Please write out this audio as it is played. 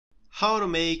how to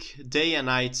make day and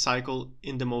night cycle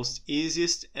in the most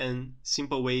easiest and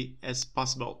simple way as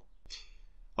possible.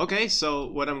 Okay, so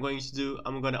what I'm going to do,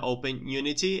 I'm going to open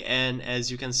Unity, and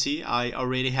as you can see, I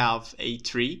already have a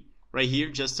tree right here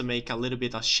just to make a little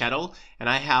bit of shadow, and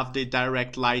I have the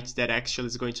direct light that actually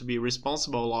is going to be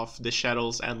responsible of the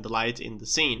shadows and the light in the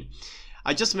scene.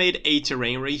 I just made a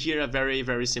terrain right here, a very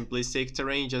simplistic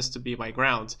terrain just to be my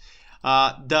ground.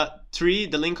 The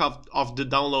link of the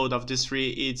download of this tree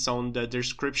is on the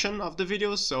description of the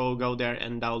video, so go there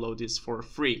and download this for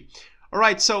free.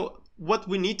 Alright, so what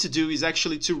we need to do is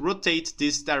actually to rotate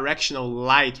this directional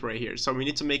light right here. So we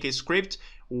need to make a script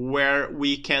where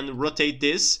we can rotate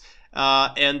this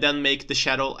and then make the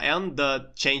shadow and the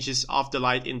changes of the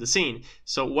light in the scene.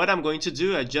 So what I'm going to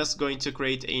do, I'm just going to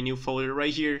create a new folder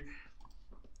right here.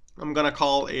 I'm gonna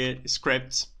call it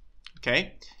script,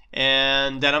 okay?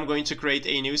 And then I'm going to create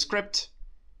a new script,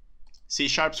 C#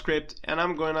 script, and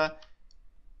I'm gonna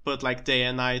put like day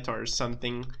and night or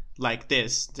something like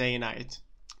this, day and night.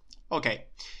 Okay,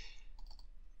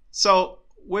 so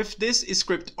with this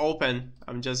script open,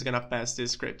 I'm just gonna pass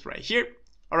this script right here.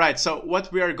 Alright, so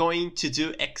what we are going to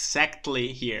do exactly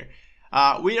here,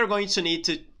 we are going to need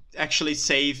to actually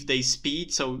save the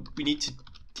speed, so we need to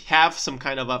have some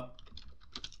kind of a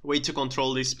way to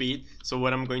control the speed. So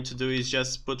what I'm going to do is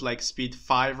just put like speed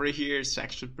 5 right here. It's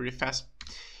actually pretty fast.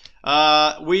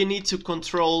 We need to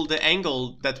control the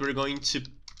angle that we're going to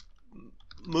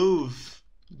move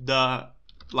the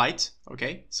light.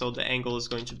 Okay, so the angle is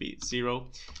going to be 0,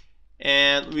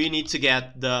 and we need to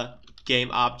get the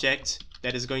game object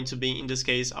that is going to be, in this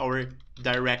case, our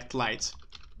direct light.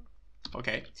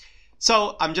 Okay,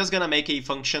 so I'm just gonna make a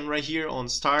function right here on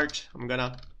start. I'm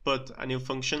gonna put a new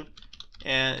function,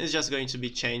 and it's just going to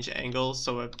be change angle,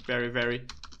 so a very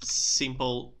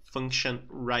simple function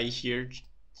right here.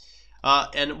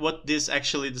 And what this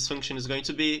function is going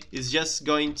to be is just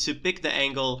going to pick the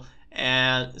angle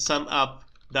and sum up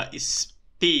the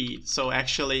speed. So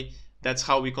actually that's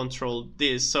how we control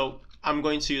this. So I'm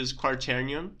going to use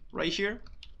quaternion right here,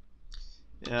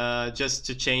 just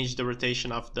to change the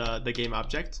rotation of the game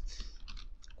object.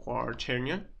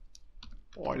 Quaternion,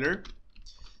 Euler.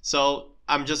 So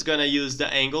I'm just gonna use the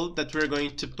angle that we're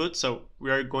going to put. So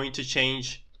we are going to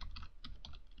change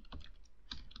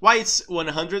why it's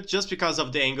 100, just because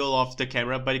of the angle of the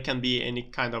camera, but it can be any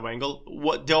kind of angle.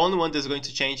 The only one that's going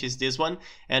to change is this one,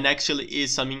 and actually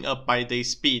is summing up by the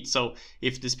speed. So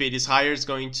if the speed is higher, it's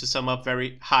going to sum up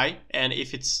very high, and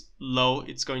if it's low,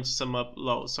 it's going to sum up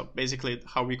low. So basically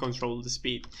how we control the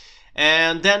speed.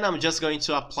 And then I'm just going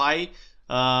to apply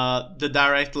the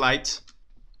direct light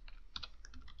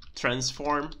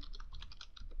transform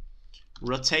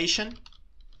rotation,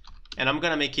 and I'm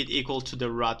gonna make it equal to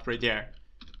the rot right there.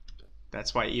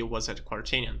 That's why it was at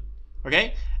quaternion.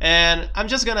 Okay, and I'm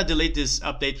just gonna delete this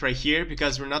update right here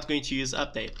because we're not going to use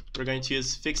update. We're going to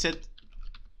use fixed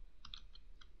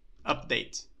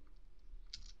update.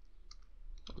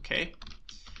 Okay,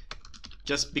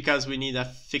 just because we need a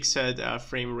fixed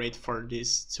frame rate for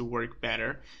this to work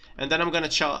better. And then I'm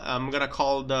gonna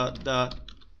call the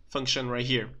function right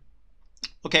here.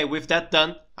 Okay, with that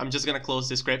done, I'm just gonna close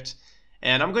the script,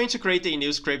 and I'm going to create a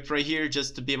new script right here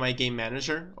just to be my game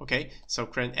manager. Okay, so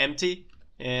create empty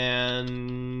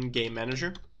and game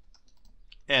manager,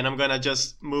 and I'm gonna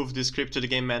just move the script to the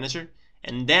game manager,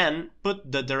 and then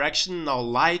put the directional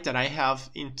light that I have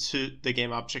into the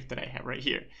game object that I have right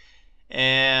here.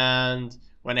 And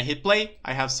when I hit play,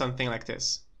 I have something like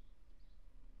this.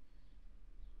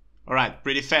 Alright,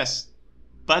 pretty fast,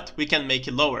 but we can make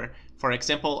it lower. For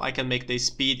example, I can make the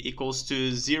speed equals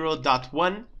to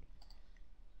 0.1,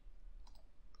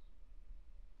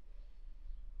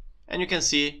 and you can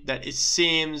see that it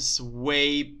seems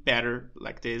way better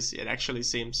like this. It actually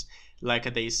seems like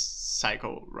a day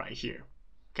cycle right here.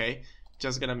 Okay,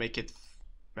 just gonna make it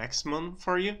maximum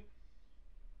for you.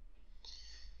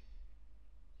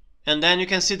 And then you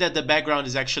can see that the background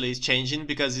is actually changing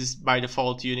because it's by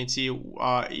default Unity.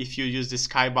 If you use the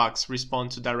skybox respond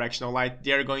to directional light,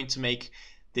 they are going to make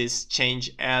this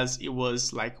change as it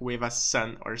was like with a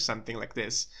sun or something like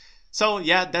this. So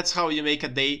yeah, that's how you make a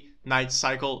day-night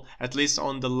cycle, at least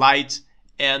on the light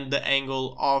and the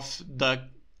angle of the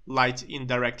light in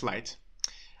direct light.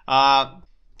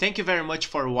 Thank you very much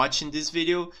for watching this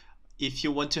video. If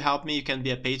you want to help me, you can be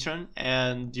a patron,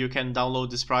 and you can download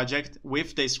this project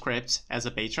with the script as a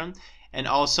patron. And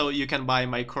also you can buy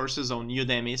my courses on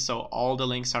Udemy, so all the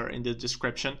links are in the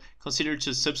description. Consider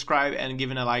to subscribe and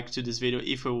giving a like to this video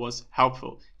if it was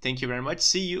helpful. Thank you very much.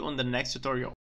 See you on the next tutorial.